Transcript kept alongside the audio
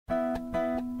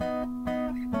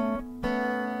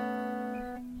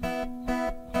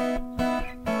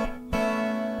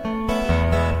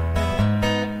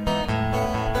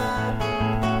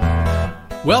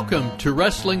Welcome to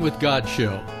Wrestling with God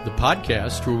Show, the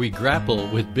podcast where we grapple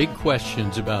with big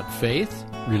questions about faith,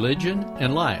 religion,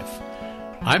 and life.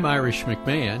 I'm Irish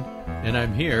McMahon, and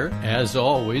I'm here, as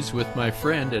always, with my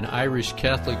friend and Irish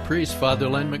Catholic priest, Father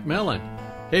Len McMillan.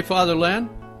 Hey, Father Len.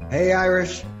 Hey,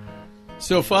 Irish.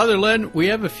 So, Father Len, we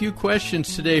have a few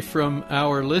questions today from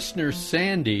our listener,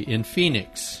 Sandy, in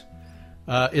Phoenix.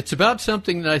 It's about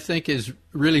something that I think is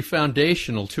really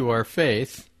foundational to our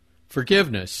faith,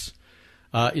 forgiveness.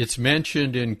 It's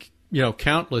mentioned in,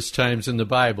 countless times in the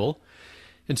Bible.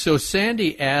 And so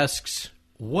Sandy asks,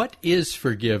 what is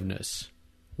forgiveness?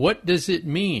 What does it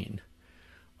mean?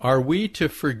 Are we to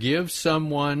forgive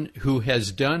someone who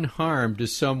has done harm to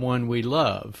someone we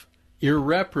love,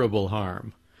 irreparable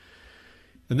harm?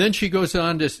 And then she goes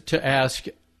on to ask,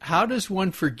 how does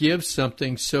one forgive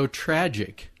something so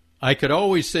tragic? I could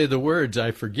always say the words,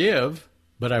 I forgive,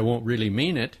 but I won't really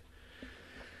mean it.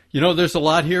 There's a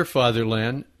lot here, Father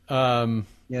Len.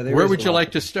 Where would you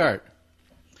like to start?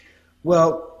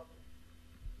 Well,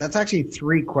 that's actually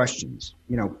three questions.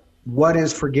 What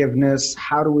is forgiveness?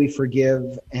 How do we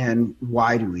forgive? And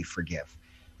why do we forgive?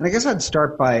 And I guess I'd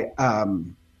start by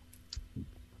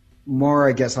more,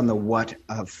 on the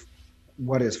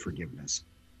what is forgiveness.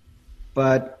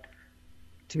 But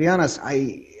to be honest,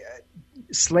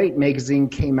 Slate magazine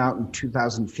came out in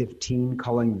 2015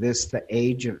 calling this the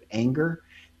age of anger.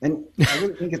 And I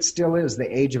really think it still is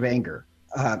the age of anger.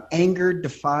 Anger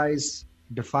defines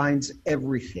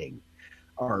everything.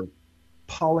 Our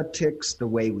politics, the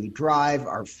way we drive,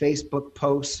 our Facebook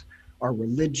posts, our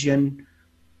religion.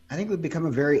 I think we've become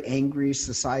a very angry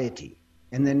society.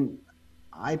 And then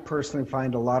I personally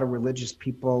find a lot of religious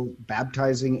people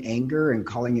baptizing anger and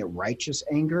calling it righteous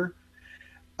anger.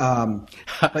 How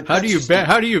do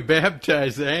you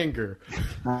baptize anger?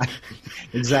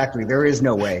 Exactly. There is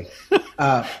no way.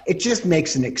 It just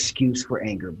makes an excuse for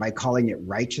anger by calling it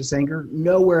righteous anger.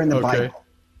 Nowhere in the Bible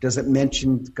does it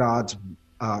mention God's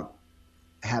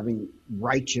having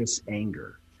righteous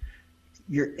anger.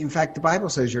 In fact, the Bible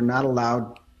says you're not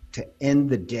allowed to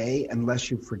end the day unless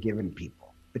you've forgiven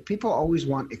people. But people always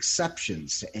want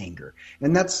exceptions to anger.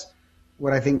 And that's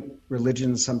what I think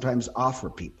religions sometimes offer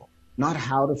people. Not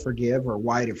how to forgive or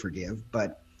why to forgive,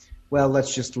 but,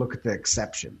 let's just look at the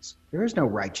exceptions. There is no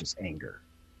righteous anger.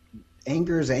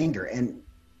 Anger is anger. And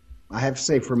I have to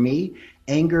say, for me,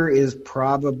 anger is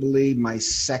probably my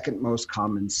second most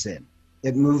common sin.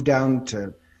 It moved down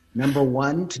to number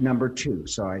 1 to number 2,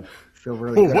 so I feel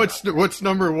really good. What's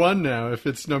number 1 now if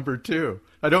it's number 2?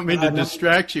 I don't mean to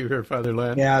distract you here, Father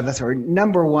Len. Yeah, that's right.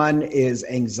 Number 1 is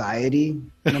anxiety.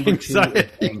 Number 2 is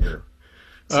anger.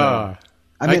 So,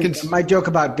 my joke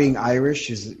about being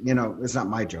Irish is, it's not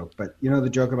my joke, but the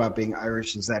joke about being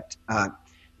Irish is that,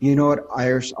 what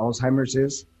Irish Alzheimer's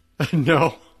is?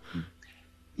 No.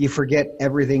 You forget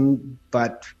everything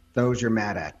but those you're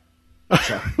mad at.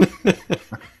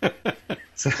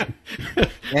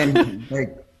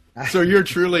 So you're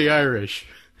truly Irish.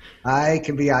 I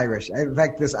can be Irish. In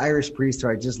fact, this Irish priest who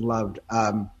I just loved,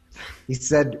 he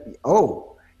said,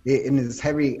 in his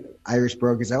heavy Irish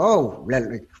brogue, he said,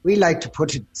 we like to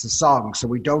put it to song so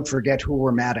we don't forget who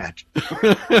we're mad at.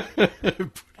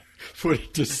 Put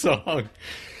it to song.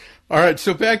 All right,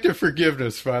 so back to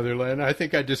forgiveness, Father Len. I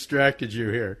think I distracted you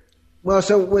here. Well,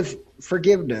 so with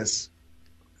forgiveness,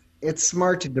 it's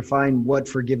smart to define what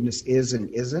forgiveness is and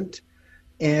isn't.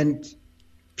 And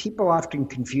people often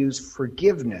confuse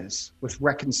forgiveness with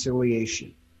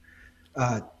reconciliation.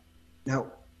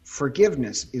 Now,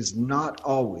 forgiveness is not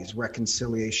always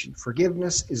reconciliation.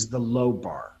 Forgiveness is the low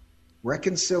bar.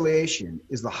 Reconciliation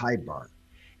is the high bar.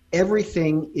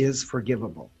 Everything is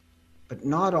forgivable, but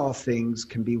not all things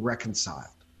can be reconciled.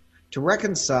 To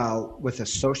reconcile with a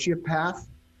sociopath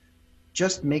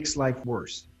just makes life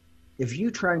worse. If you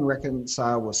try and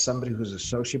reconcile with somebody who's a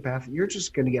sociopath, you're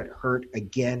just going to get hurt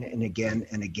again and again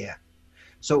and again.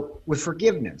 So with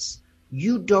forgiveness,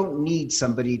 you don't need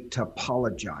somebody to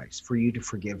apologize for you to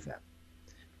forgive them.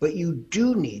 But you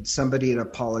do need somebody to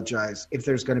apologize if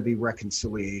there's going to be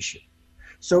reconciliation.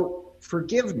 So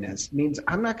forgiveness means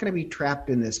I'm not going to be trapped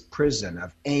in this prison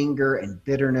of anger and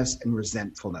bitterness and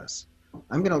resentfulness.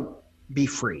 I'm going to be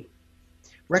free.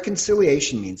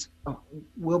 Reconciliation means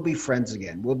we'll be friends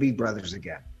again. We'll be brothers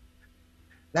again.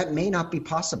 That may not be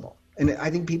possible. And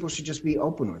I think people should just be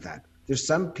open with that. There's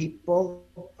some people,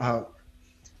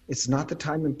 it's not the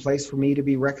time and place for me to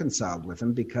be reconciled with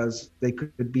them because they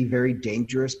could be very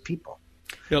dangerous people.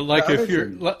 Like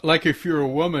if you're a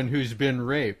woman who's been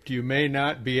raped, you may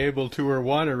not be able to or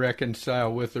want to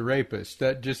reconcile with the rapist.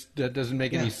 That doesn't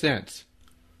make any sense.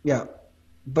 Yeah,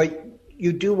 but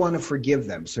you do want to forgive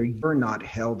them so you're not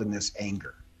held in this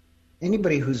anger.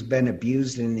 Anybody who's been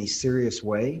abused in any serious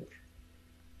way,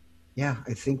 yeah,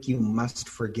 I think you must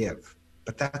forgive.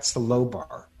 But that's the low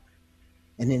bar.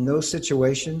 And in those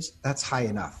situations, that's high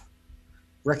enough.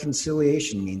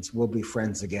 Reconciliation means we'll be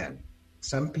friends again.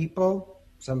 Some people,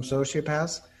 some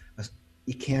sociopaths,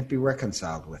 you can't be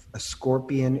reconciled with. A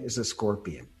scorpion is a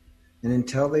scorpion. And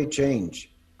until they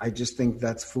change, I just think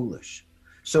that's foolish.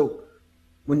 So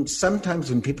sometimes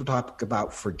when people talk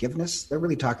about forgiveness, they're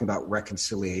really talking about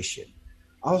reconciliation.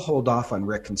 I'll hold off on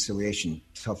reconciliation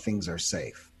until things are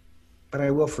safe, but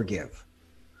I will forgive.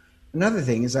 Another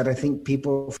thing is that I think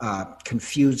people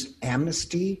confuse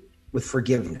amnesty with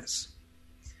forgiveness.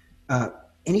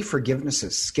 Any forgiveness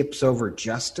that skips over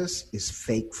justice is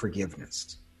fake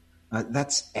forgiveness.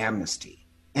 That's amnesty.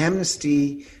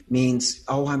 Amnesty means,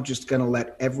 I'm just going to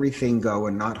let everything go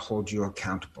and not hold you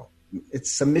accountable.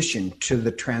 It's submission to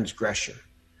the transgressor.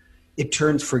 It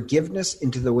turns forgiveness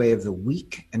into the way of the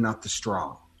weak and not the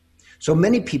strong. So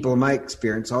many people, in my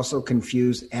experience, also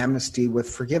confuse amnesty with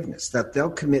forgiveness, that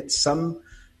they'll commit some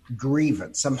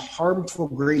grievance, some harmful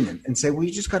agreement, and say, well,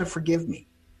 you just got to forgive me.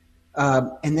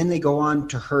 And then they go on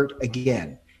to hurt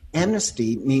again.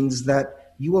 Amnesty means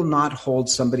that you will not hold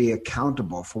somebody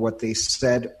accountable for what they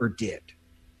said or did.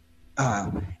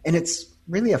 And it's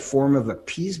really a form of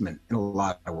appeasement in a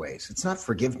lot of ways. It's not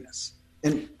forgiveness.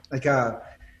 And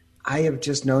I have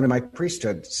just known in my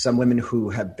priesthood some women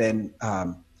who have been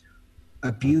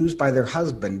abused by their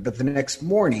husband, but the next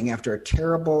morning after a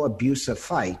terrible abusive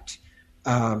fight,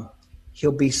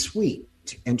 he'll be sweet,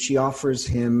 and she offers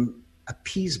him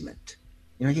appeasement.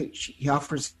 He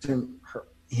offers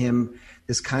him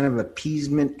this kind of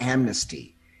appeasement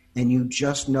amnesty, and you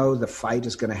just know the fight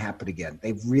is going to happen again.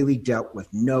 They've really dealt with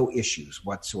no issues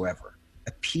whatsoever.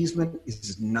 Appeasement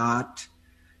is not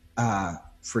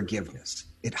forgiveness.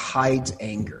 It hides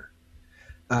anger.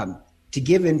 To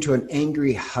give into an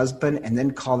angry husband and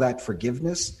then call that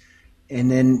forgiveness, and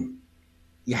then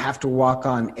you have to walk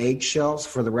on eggshells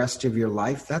for the rest of your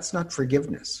life, that's not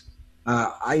forgiveness.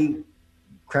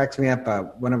 Cracks me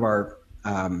up. One of our,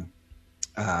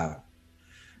 I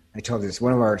told you this,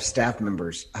 one of our staff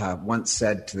members once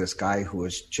said to this guy who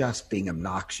was just being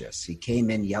obnoxious, he came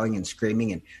in yelling and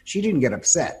screaming, and she didn't get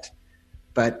upset,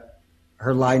 but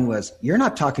her line was, "You're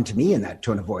not talking to me in that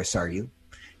tone of voice, are you?"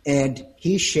 And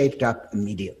he shaped up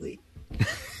immediately.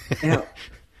 Now,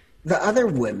 the other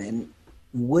women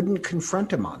wouldn't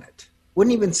confront him on it,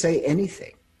 wouldn't even say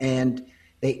anything. And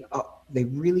they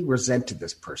really resented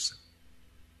this person.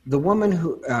 The woman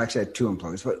who, actually I had two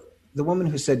employees, but the woman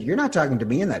who said, "You're not talking to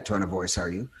me in that tone of voice, are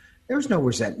you?" There was no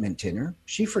resentment in her.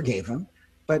 She forgave him,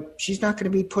 but she's not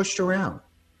going to be pushed around.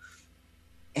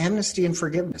 Amnesty and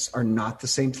forgiveness are not the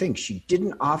same thing. She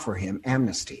didn't offer him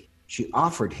amnesty. She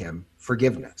offered him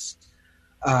forgiveness.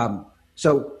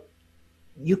 So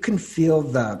you can feel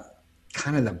the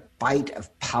kind of the bite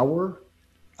of power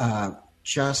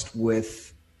just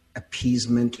with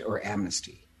appeasement or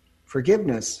amnesty.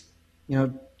 Forgiveness,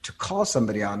 to call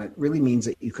somebody on it really means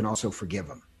that you can also forgive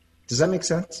them. Does that make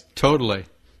sense? Totally.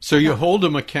 So you hold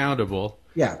them accountable.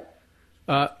 Yeah.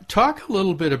 Talk a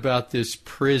little bit about this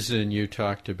prison you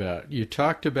talked about. You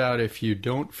talked about if you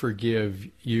don't forgive,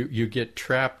 you get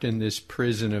trapped in this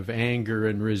prison of anger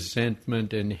and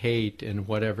resentment and hate and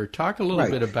whatever. Talk a little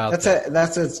bit about that.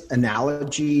 That's an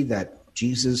analogy that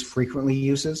Jesus frequently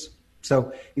uses.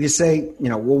 So if you say,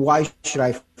 well, why should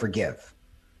I forgive?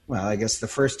 Well, I guess the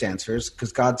first answer is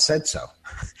because God said so.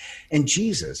 And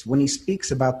Jesus, when he speaks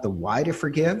about the why to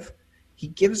forgive, he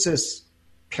gives us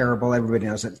parable. Everybody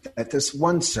knows that this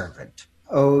one servant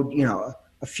owed,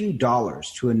 a few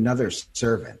dollars to another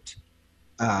servant.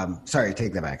 Sorry,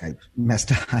 take that back. I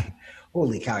messed up.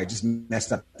 Holy cow, I just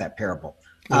messed up that parable.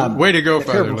 Way to go,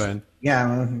 Father Len.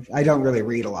 Yeah, I don't really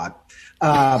read a lot.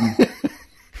 Or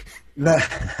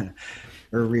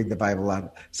read the Bible a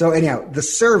lot. So anyhow, the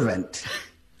servant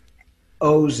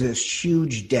owes this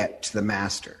huge debt to the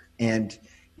master. And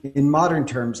in modern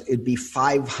terms, it'd be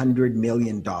 $500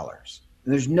 million.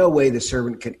 And there's no way the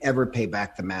servant can ever pay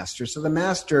back the master. So the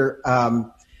master,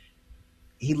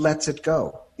 he lets it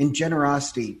go. In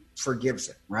generosity, forgives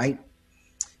it, right?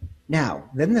 Now,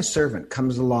 then the servant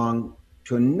comes along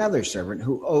to another servant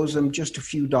who owes him just a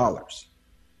few dollars.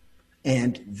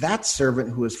 And that servant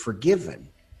who is forgiven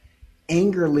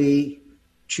angrily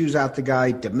chews out the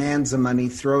guy, demands the money,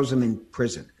 throws him in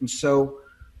prison. And so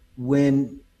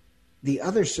when the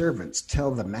other servants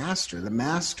tell the master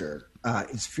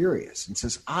is furious and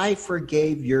says, "I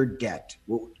forgave your debt,"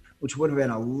 which would have been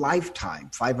a lifetime,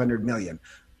 $500 million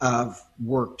of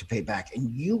work to pay back,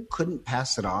 and you couldn't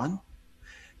pass it on.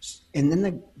 And then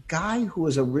the guy who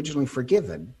was originally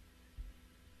forgiven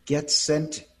gets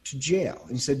sent to jail.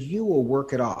 And he said, you will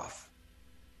work it off.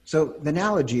 So the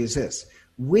analogy is this.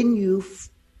 When you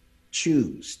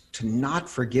choose to not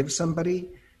forgive somebody,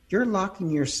 you're locking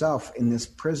yourself in this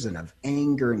prison of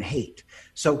anger and hate.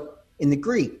 So in the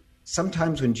Greek,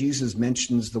 sometimes when Jesus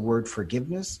mentions the word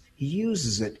forgiveness, he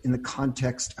uses it in the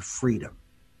context of freedom.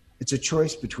 It's a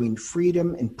choice between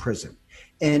freedom and prison.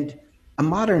 And a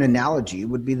modern analogy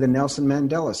would be the Nelson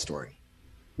Mandela story.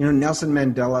 You know, Nelson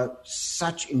Mandela,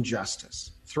 such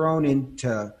injustice, thrown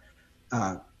into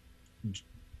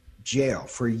jail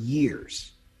for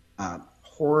years,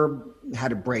 had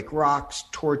to break rocks,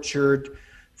 tortured,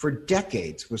 for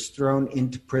decades was thrown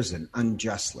into prison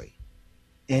unjustly.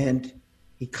 And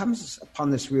he comes upon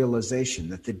this realization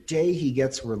that the day he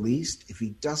gets released, if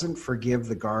he doesn't forgive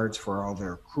the guards for all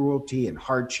their cruelty and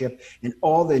hardship and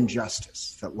all the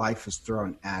injustice that life has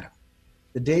thrown at him,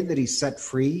 the day that he's set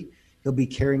free, he'll be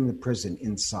carrying the prison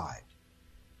inside.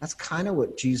 That's kind of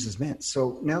what Jesus meant.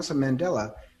 So Nelson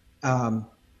Mandela,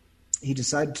 he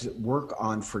decided to work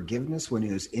on forgiveness when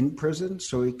he was in prison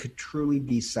so he could truly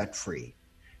be set free.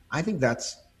 I think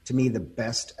that's, to me, the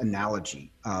best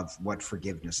analogy of what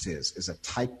forgiveness is a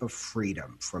type of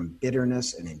freedom from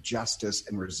bitterness and injustice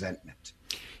and resentment.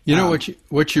 You know,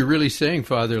 what you're really saying,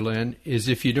 Father Len, is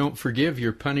if you don't forgive,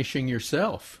 you're punishing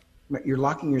yourself. You're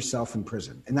locking yourself in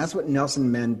prison. And that's what Nelson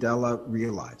Mandela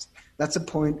realized. That's the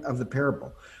point of the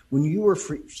parable. When you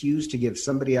refuse to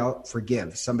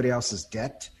forgive somebody else's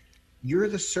debt, you're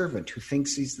the servant who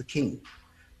thinks he's the king.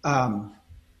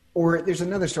 Or there's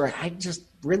another story. I just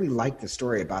really like the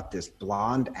story about this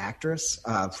blonde actress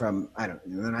from, the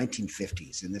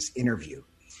 1950s in this interview.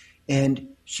 And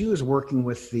she was working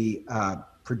with the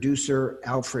producer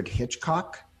Alfred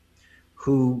Hitchcock,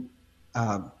 who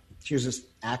she was this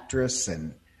actress,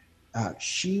 and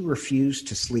she refused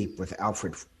to sleep with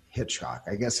Alfred Hitchcock.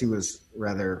 I guess he was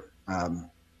rather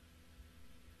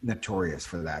notorious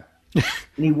for that.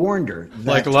 And he warned her.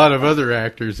 Like a lot of other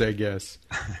actors, I guess.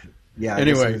 Yeah.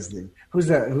 Anyway. Who's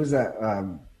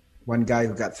that one guy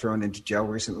who got thrown into jail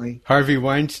recently? Harvey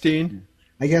Weinstein?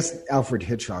 I guess Alfred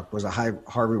Hitchcock was a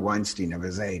Harvey Weinstein of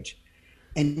his age.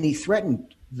 And he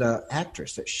threatened the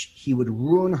actress that he would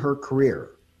ruin her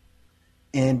career.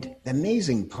 And the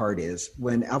amazing part is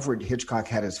when Alfred Hitchcock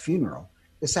had his funeral,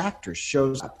 this actress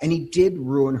shows up, and he did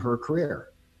ruin her career.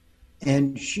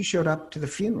 And she showed up to the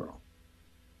funeral.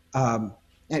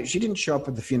 And she didn't show up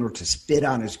at the funeral to spit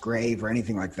on his grave or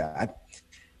anything like that.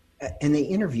 And they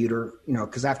interviewed her,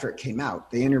 because after it came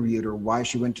out, they interviewed her why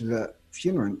she went to the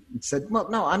funeral and said, well,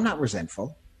 no, I'm not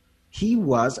resentful. He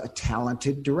was a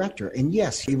talented director. And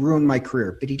yes, he ruined my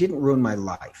career, but he didn't ruin my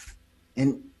life.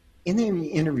 And in the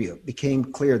interview, it became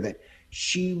clear that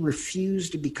she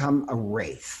refused to become a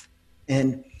wraith.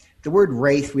 And the word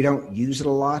wraith, we don't use it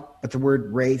a lot, but the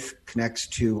word wraith connects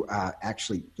to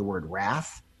actually the word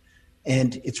wrath.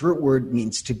 And its root word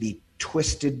means to be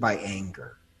twisted by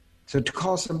anger. So to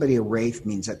call somebody a wraith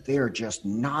means that they are just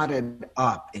knotted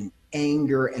up in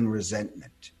anger and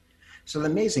resentment. So the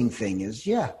amazing thing is,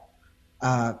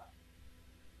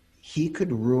 he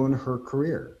could ruin her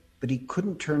career, but he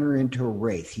couldn't turn her into a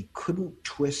wraith. He couldn't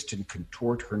twist and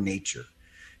contort her nature.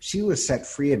 She was set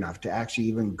free enough to actually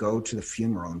even go to the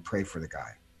funeral and pray for the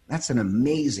guy. That's an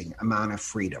amazing amount of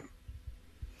freedom.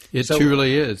 It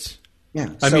truly is.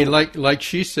 Yeah. I mean, like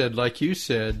she said, like you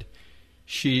said,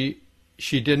 she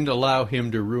didn't allow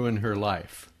him to ruin her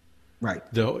life. Right.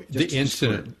 The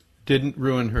incident didn't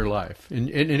ruin her life. And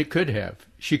it could have.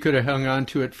 She could have hung on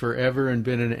to it forever and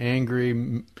been an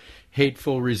angry,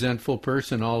 hateful, resentful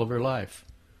person all of her life.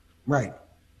 Right.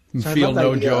 And so feel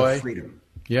no joy. Freedom.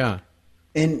 Yeah.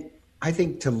 And I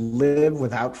think to live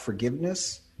without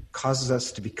forgiveness causes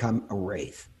us to become a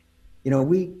wraith.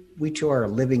 We too are a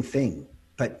living thing,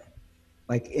 but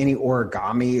like any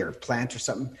origami or plant or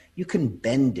something, you can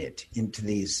bend it into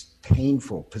these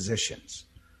painful positions.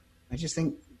 I just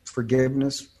think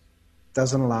forgiveness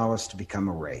doesn't allow us to become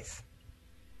a wraith.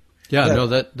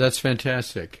 Yeah, that's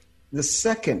fantastic. The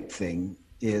second thing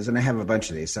is, and I have a bunch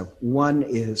of these. So one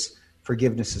is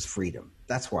forgiveness is freedom.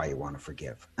 That's why you want to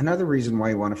forgive. Another reason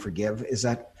why you want to forgive is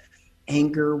that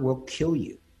anger will kill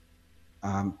you.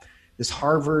 This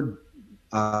Harvard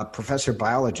professor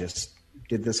biologist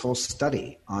did this whole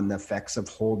study on the effects of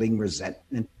holding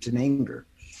resentment and anger.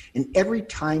 And every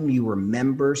time you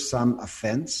remember some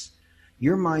offense,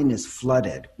 your mind is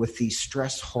flooded with these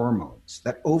stress hormones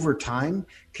that over time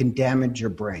can damage your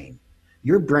brain.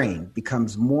 Your brain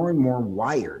becomes more and more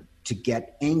wired to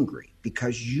get angry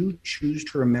because you choose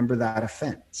to remember that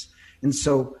offense. And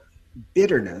so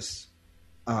bitterness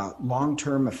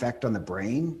long-term effect on the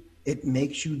brain, it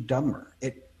makes you dumber.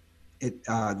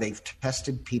 They've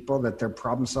tested people that their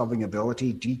problem-solving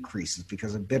ability decreases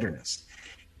because of bitterness.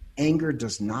 Anger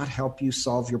does not help you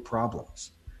solve your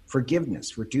problems.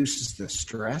 Forgiveness reduces the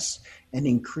stress and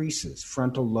increases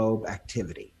frontal lobe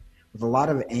activity. With a lot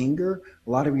of anger, a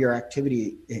lot of your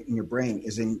activity in your brain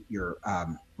is in your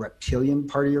reptilian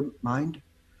part of your mind.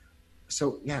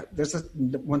 So yeah, there's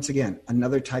once again,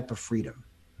 another type of freedom.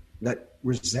 That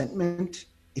resentment,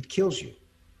 it kills you.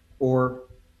 Or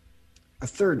a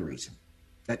third reason,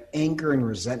 that anger and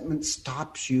resentment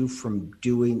stops you from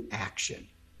doing action.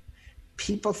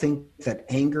 People think that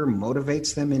anger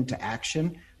motivates them into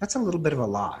action. That's a little bit of a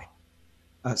lie.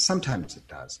 Sometimes it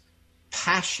does.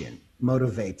 Passion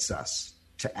motivates us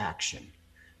to action,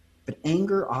 but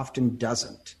anger often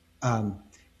doesn't.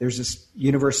 There's this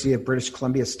University of British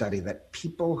Columbia study that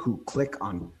people who click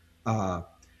on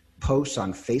posts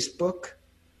on Facebook,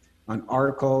 on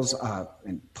articles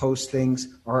and post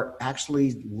things are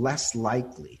actually less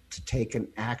likely to take an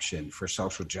action for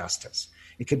social justice.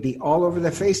 It could be all over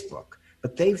their Facebook,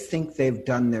 but they think they've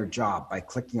done their job by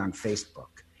clicking on Facebook.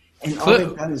 And all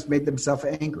they've done is made themselves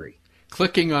angry.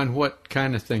 Clicking on what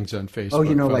kind of things on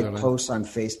Facebook? Oh, like posts on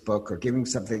Facebook or giving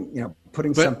something,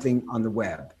 putting something on the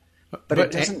web. But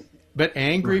it doesn't. But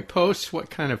angry posts? What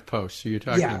kind of posts are you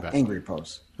talking about? Yeah, angry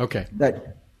posts. Okay.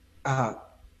 That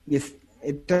if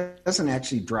it doesn't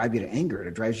actually drive you to anger,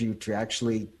 it drives you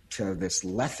to this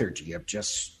lethargy of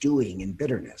just stewing in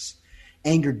bitterness.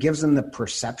 Anger gives them the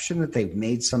perception that they've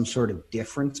made some sort of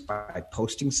difference by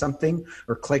posting something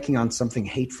or clicking on something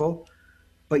hateful.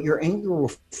 But your anger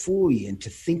will fool you into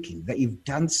thinking that you've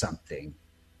done something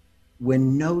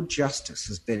when no justice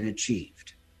has been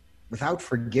achieved. Without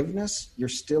forgiveness, you're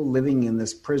still living in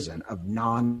this prison of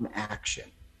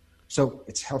non-action. So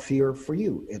it's healthier for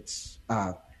you. It's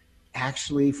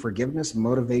actually forgiveness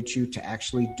motivates you to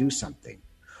actually do something.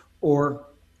 Or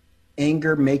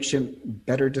anger makes you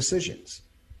better decisions.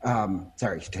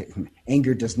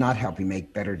 Anger does not help you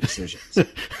make better decisions.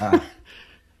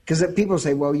 Because people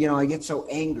say, well, I get so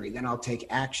angry, then I'll take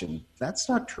action. That's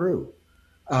not true.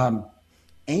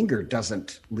 Anger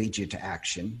doesn't lead you to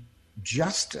action.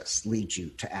 Justice leads you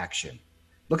to action.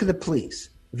 Look at the police.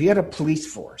 If you had a police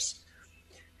force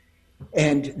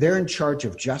and they're in charge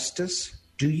of justice,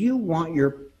 do you want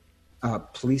your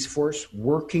police force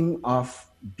working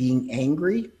off being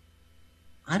angry?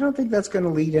 I don't think that's going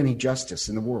to lead any justice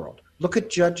in the world. Look at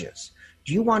judges.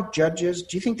 Do you want judges?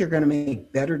 Do you think they're going to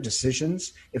make better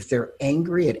decisions if they're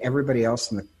angry at everybody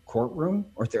else in the courtroom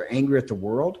or if they're angry at the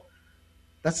world?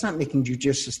 That's not making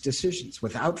judicious decisions.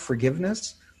 Without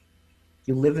forgiveness,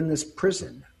 you live in this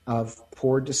prison of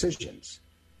poor decisions.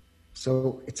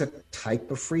 So it's a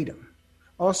type of freedom.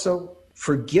 Also,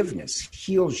 forgiveness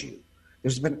heals you.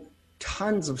 There's been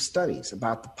tons of studies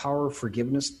about the power of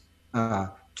forgiveness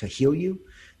to heal you.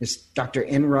 This Dr.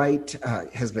 Enright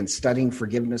has been studying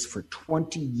forgiveness for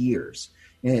 20 years.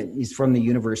 And he's from the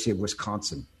University of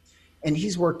Wisconsin. And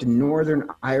he's worked in Northern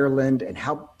Ireland and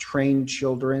helped train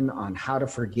children on how to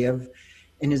forgive.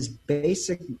 And his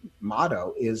basic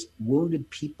motto is wounded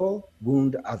people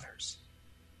wound others.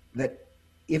 That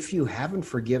if you haven't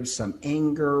forgiven some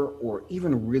anger or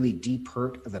even really deep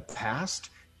hurt of the past,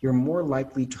 you're more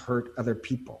likely to hurt other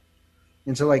people.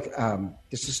 And so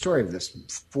it's a story of this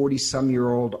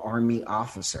 40-some-year-old Army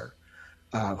officer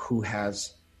who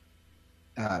has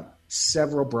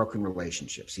several broken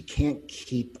relationships. He can't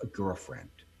keep a girlfriend.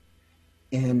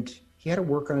 And he had to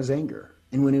work on his anger.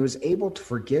 And when he was able to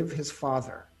forgive his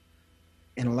father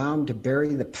and allow him to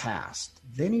bury the past,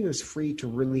 then he was free to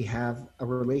really have a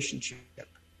relationship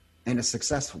and a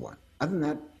successful one. Other than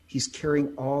that, he's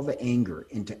carrying all the anger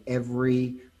into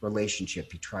every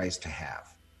relationship he tries to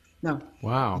have. Now,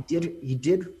 wow. He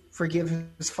did forgive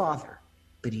his father,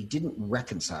 but he didn't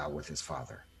reconcile with his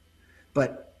father.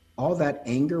 But all that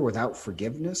anger without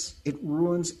forgiveness, it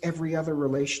ruins every other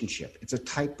relationship. It's a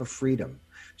type of freedom.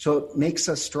 So it makes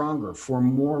us stronger for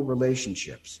more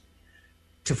relationships.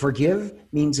 To forgive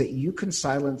means that you can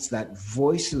silence that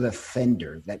voice of the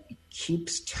offender that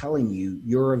keeps telling you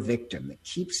you're a victim, that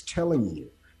keeps telling you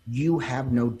you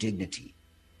have no dignity.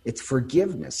 It's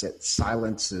forgiveness that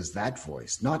silences that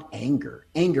voice, not anger.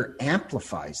 Anger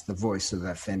amplifies the voice of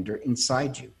the offender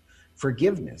inside you.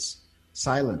 Forgiveness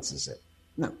silences it.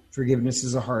 No, forgiveness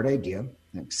is a hard idea.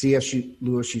 C.S.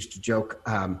 Lewis used to joke,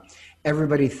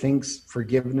 everybody thinks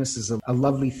forgiveness is a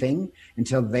lovely thing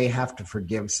until they have to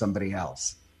forgive somebody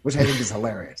else, which I think is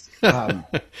hilarious.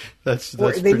 That's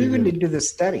they even did this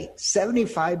study.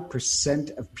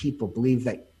 75% of people believe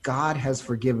that God has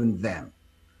forgiven them,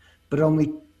 but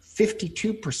only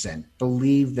 52%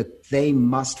 believe that they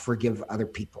must forgive other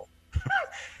people.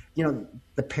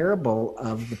 The parable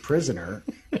of the prisoner,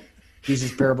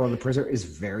 Jesus' parable of the prisoner, is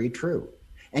very true.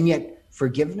 And yet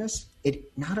forgiveness,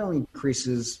 it not only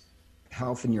increases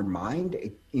health in your mind,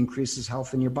 it increases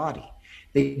health in your body.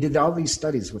 They did all these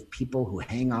studies with people who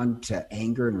hang on to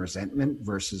anger and resentment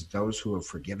versus those who have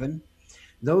forgiven.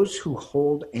 Those who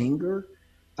hold anger,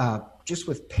 just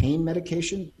with pain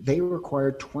medication, they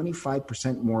require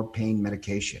 25% more pain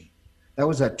medication. That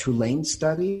was a Tulane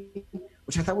study,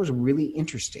 which I thought was really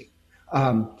interesting.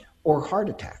 Or heart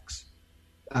attacks.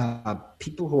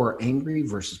 People who are angry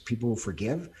versus people who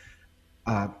forgive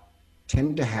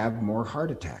tend to have more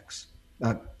heart attacks.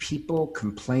 People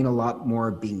complain a lot more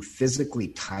of being physically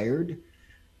tired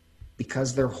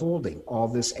because they're holding all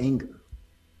this anger.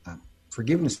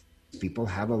 Forgiveness people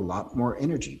have a lot more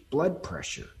energy. Blood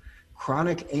pressure,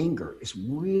 chronic anger is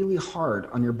really hard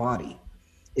on your body.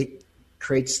 It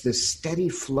creates this steady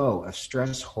flow of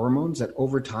stress hormones that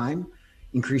over time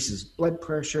increases blood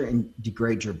pressure and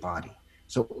degrades your body.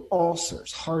 So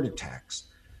ulcers, heart attacks,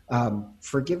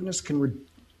 forgiveness can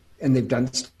and they've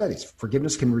done studies.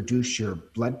 Forgiveness can reduce your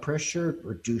blood pressure,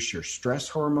 reduce your stress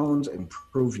hormones,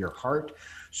 improve your heart.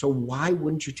 So why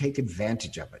wouldn't you take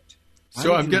advantage of it?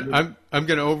 So I'm going to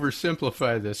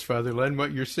oversimplify this, Father Len.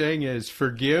 What you're saying is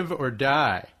forgive or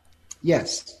die.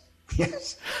 Yes.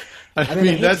 I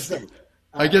mean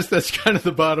I guess that's kind of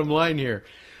the bottom line here.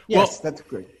 Yes, that's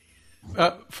great.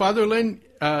 Father Len,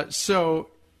 so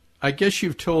I guess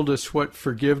you've told us what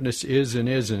forgiveness is and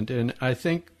isn't, and I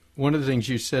think one of the things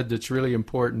you said that's really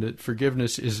important, that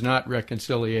forgiveness is not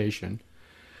reconciliation.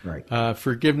 Right.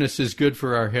 Forgiveness is good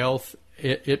for our health.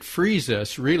 It frees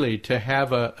us, really, to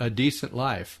have a decent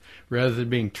life rather than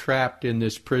being trapped in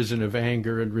this prison of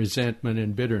anger and resentment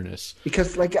and bitterness.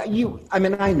 Because, I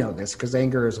know this because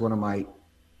anger is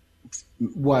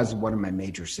was one of my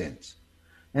major sins.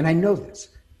 And I know this.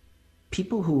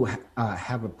 People who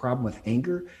have a problem with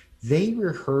anger, they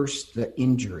rehearse the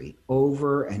injury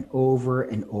over and over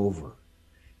and over.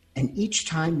 And each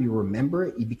time you remember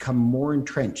it, you become more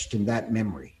entrenched in that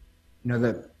memory.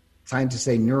 The scientists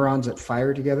say neurons that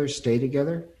fire together stay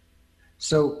together.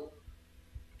 So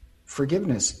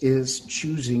forgiveness is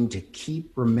choosing to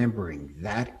keep remembering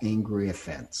that angry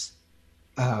offense.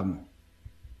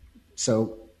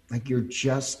 You're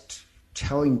just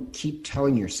keep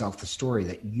telling yourself the story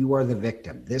that you are the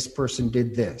victim. This person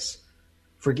did this.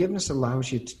 Forgiveness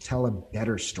allows you to tell a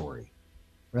better story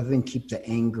rather than keep the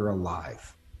anger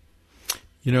alive.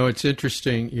 It's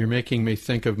interesting. You're making me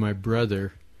think of my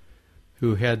brother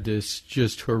who had this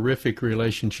just horrific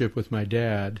relationship with my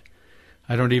dad.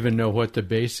 I don't even know what the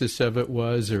basis of it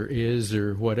was or is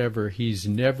or whatever. He's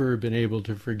never been able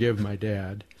to forgive my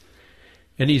dad.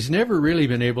 And he's never really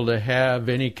been able to have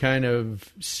any kind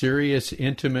of serious,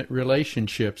 intimate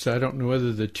relationships. I don't know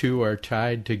whether the two are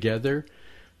tied together.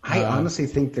 I honestly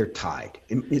think they're tied.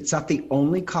 It's not the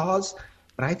only cause,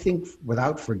 but I think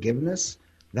without forgiveness,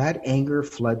 that anger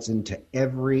floods into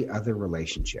every other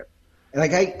relationship.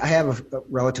 Like I have a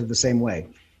relative the same way.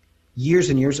 Years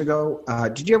and years ago,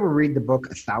 did you ever read the book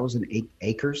 1,000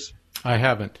 Acres? I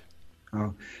haven't.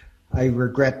 Oh, I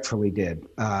regretfully did.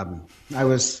 I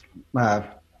was,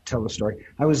 tell the story.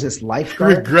 I was this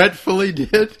lifeguard. Regretfully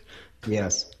did?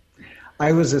 Yes.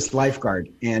 I was this lifeguard,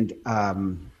 and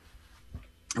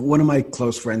one of my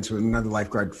close friends who was another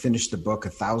lifeguard finished the book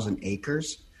 1,000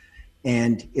 Acres,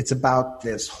 and it's about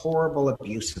this horrible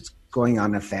abuse that's going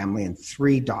on in a family and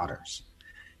 3 daughters.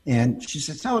 And she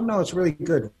says, no, it's really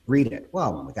good. Read it.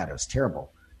 Well, oh my God, it was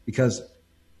terrible because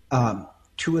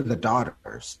 2 of the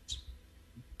daughters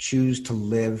choose to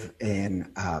live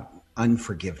in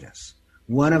unforgiveness.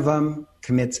 One of them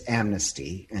commits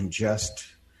amnesty and just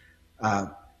kind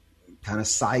of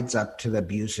sides up to the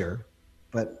abuser,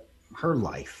 but her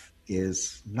life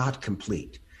is not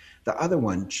complete. The other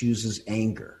one chooses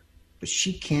anger, but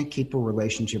she can't keep a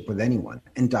relationship with anyone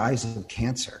and dies of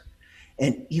cancer.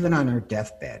 And even on her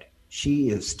deathbed, she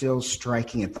is still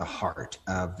striking at the heart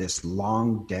of this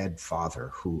long dead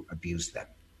father who abused them.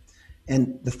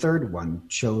 And the third one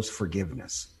chose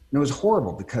forgiveness. And it was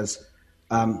horrible because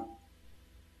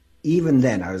even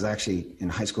then, I was actually in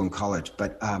high school and college,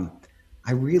 but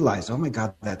I realized, oh my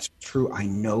God, that's true. I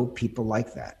know people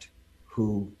like that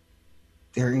who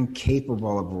they're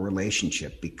incapable of a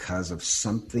relationship because of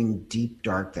something deep,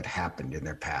 dark that happened in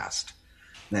their past.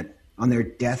 That on their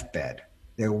deathbed,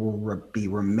 they will be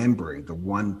remembering the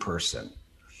one person.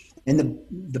 And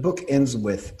the book ends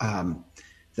with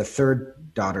the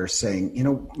third daughter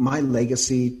saying, my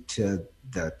legacy to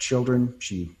the children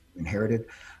she inherited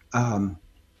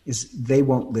is they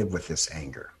won't live with this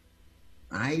anger.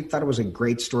 I thought it was a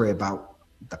great story about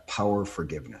the power of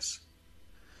forgiveness.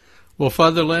 Well,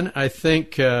 Father Len, I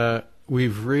think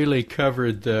we've really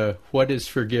covered the what is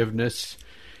forgiveness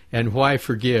and why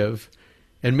forgive.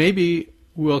 And maybe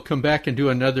we'll come back and do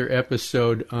another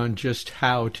episode on just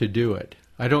how to do it.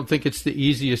 I don't think it's the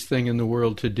easiest thing in the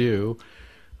world to do.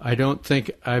 I don't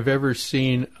think I've ever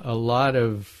seen a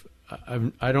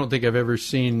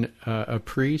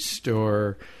priest,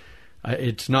 or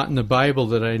it's not in the Bible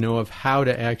that I know of how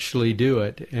to actually do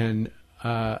it. And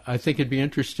I think it'd be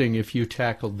interesting if you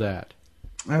tackled that.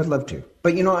 I would love to.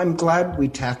 But, I'm glad we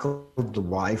tackled the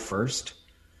why first,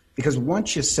 because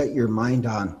once you set your mind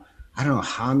on, I don't know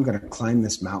how I'm going to climb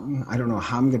this mountain, I don't know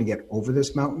how I'm going to get over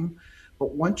this mountain,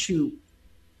 but once you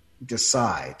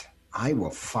decide, I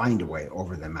will find a way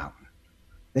over the mountain,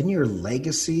 then your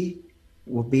legacy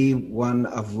will be one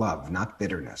of love, not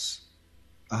bitterness.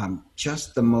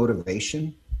 Just the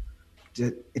motivation.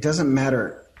 It doesn't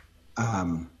matter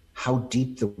how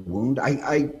deep the wound.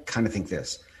 I kind of think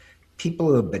this. People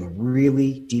who have been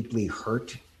really deeply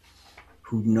hurt,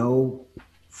 who know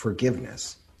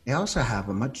forgiveness, they also have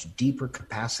a much deeper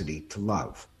capacity to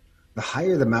love. The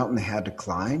higher the mountain they had to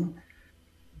climb,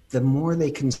 the more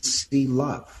they can see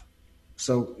love.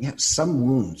 So, some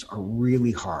wounds are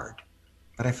really hard.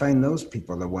 But I find those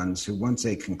people are the ones who, once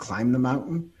they can climb the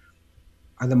mountain,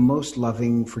 are the most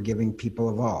loving, forgiving people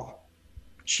of all.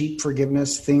 Cheap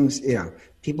forgiveness,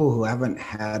 people who haven't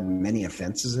had many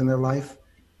offenses in their life,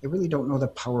 they really don't know the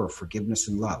power of forgiveness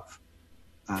and love.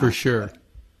 For sure.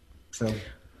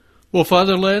 Well,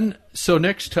 Father Len, so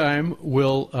next time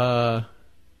we'll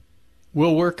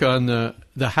work on the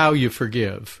how you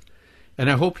forgive. And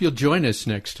I hope you'll join us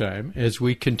next time as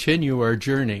we continue our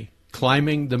journey,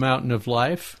 climbing the mountain of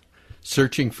life,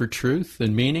 searching for truth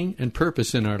and meaning and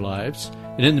purpose in our lives.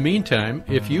 And in the meantime,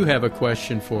 if you have a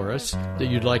question for us that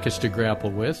you'd like us to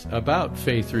grapple with about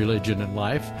faith, religion, and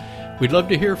life, we'd love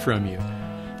to hear from you.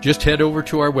 Just head over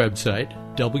to our website,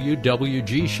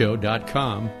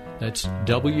 wwgshow.com. That's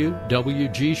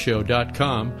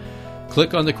wwgshow.com.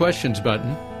 Click on the questions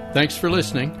button. Thanks for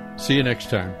listening. See you next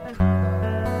time.